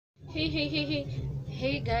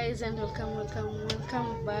Hey guys, and welcome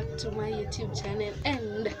back to my YouTube channel.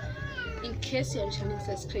 And in case you're a returning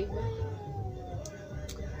subscriber,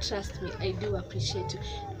 trust me, I do appreciate you.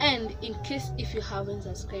 And in case if you haven't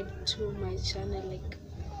subscribed to my channel, like,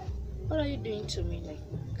 what are you doing to me? Like,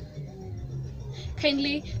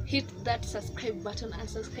 kindly hit that subscribe button and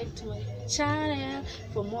subscribe to my channel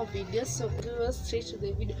for more videos. So go straight to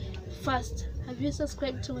the video. First, have you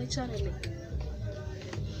subscribed to my channel? Like,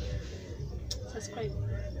 subscribe.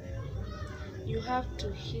 You have to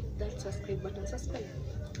hit that subscribe button. Subscribe.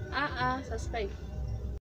 Subscribe.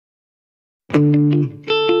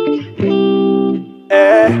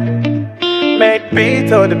 Make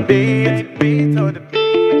beat on the beat,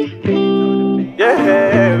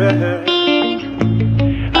 yeah.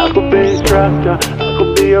 I could be instructor, I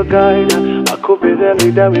could be your guide, I could be the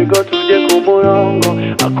leader, we go to the Kumurongo.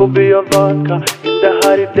 I could be your vodka in the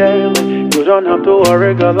Hari Daily. You don't have to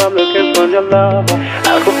worry, girl, I'm looking for your lover.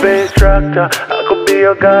 I could be instructor, I could be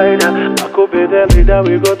your guide, I could be the leader,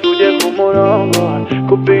 we go to the Kumurongo. I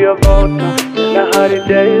could be your vodka in the Hari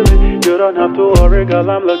Daily. You don't have to worry, girl,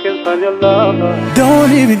 I'm looking for your lover.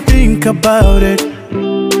 Don't even think about it,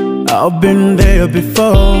 I've been there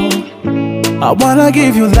before. I wanna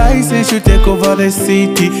give you license, you take over the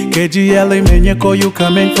city. KGL, Menyeko, you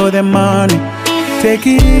coming for the money. Take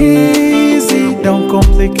it easy, don't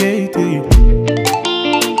complicate it.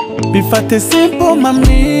 Be fat and simple,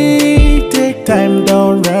 mommy. Take time,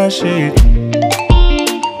 don't rush it.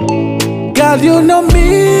 Girl, you know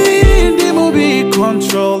me, the movie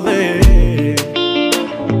control it.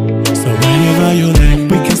 So whenever you like,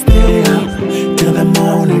 we can stay up till the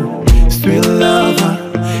morning. Sweet lover,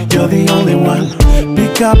 you're the only one.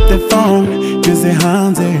 Pick up the phone, use the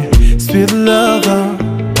hands, sweet lover.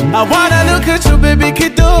 I wanna look at you, baby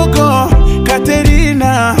Kitoko,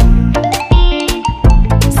 Katerina.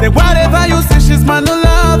 Say whatever you say, she's my new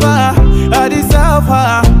lover. I deserve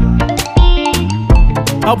her.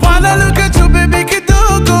 I wanna look at you, baby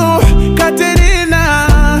Kitoko,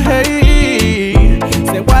 Katerina. Hey,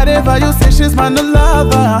 say whatever you say, she's my new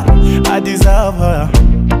lover. I deserve her.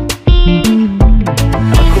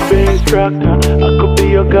 I could be instructor, I could be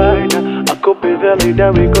your guide, I could be the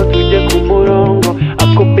leader, we go to the Kumurongo.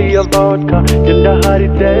 I could be your vodka in the Hari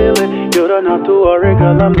Daily. You don't have to worry,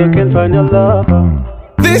 girl, I'm looking for your lover.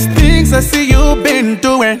 These things I see you been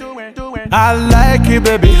doing, I like it,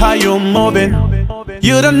 baby, how you moving.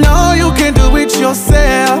 You don't know you can do it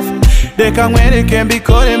yourself. They can when they can be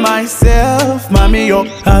calling myself. Mommy, yo,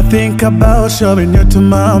 I think about showing you to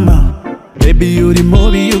mama. Baby, you the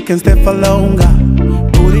movie, you can stay for longer.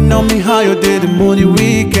 Putting on me how you did the moody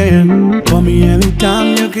weekend. Call me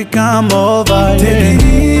anytime, you can come over. Take it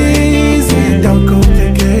easy, don't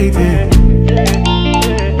complicate it.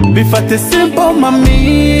 Be fat and simple,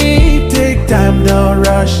 mommy. Take time, don't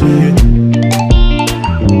rush it.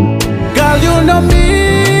 Girl, you know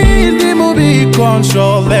me, the movie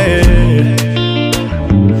control it.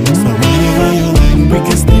 So whenever you like, we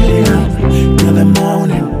can stay up till the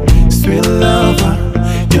morning. Sweet lover,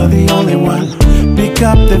 you're the only one. Pick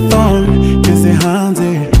up the phone, use the hands,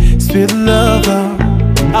 sweet lover.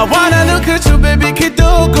 I wanna look at you, baby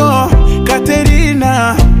Kitoko,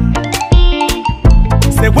 Katerina.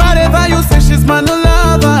 Say whatever you say, she's my new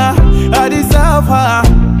lover. I deserve her.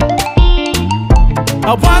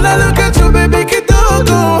 I wanna look at you, baby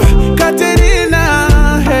Kitoko, Katerina.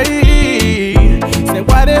 Hey, say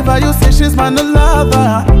whatever you say, she's my new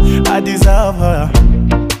lover. I deserve her.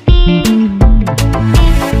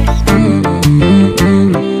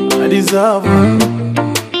 I deserve her.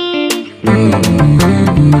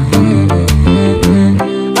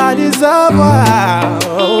 I deserve her.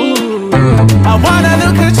 I wanna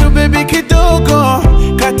look at you, baby Kitoko,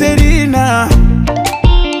 Katerina.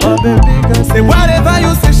 Oh baby girl, say whatever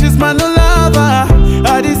you say, she's my new lover.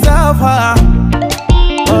 I deserve her.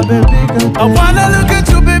 Oh baby girl, I wanna look at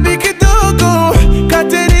you, baby Kitoko,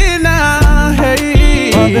 Katerina.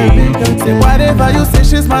 Hey, oh baby girl, say whatever you say,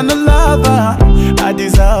 she's my new lover. I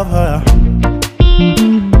deserve her.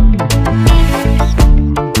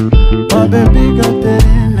 Oh baby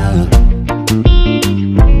Katerina.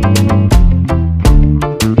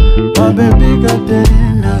 Oh baby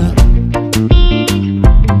Katerina.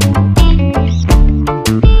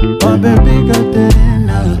 Oh baby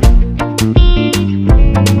Katerina.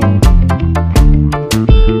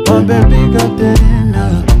 Oh baby Katerina.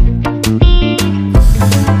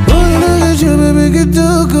 Oh look at you, baby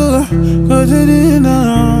Kitoko, Katerina.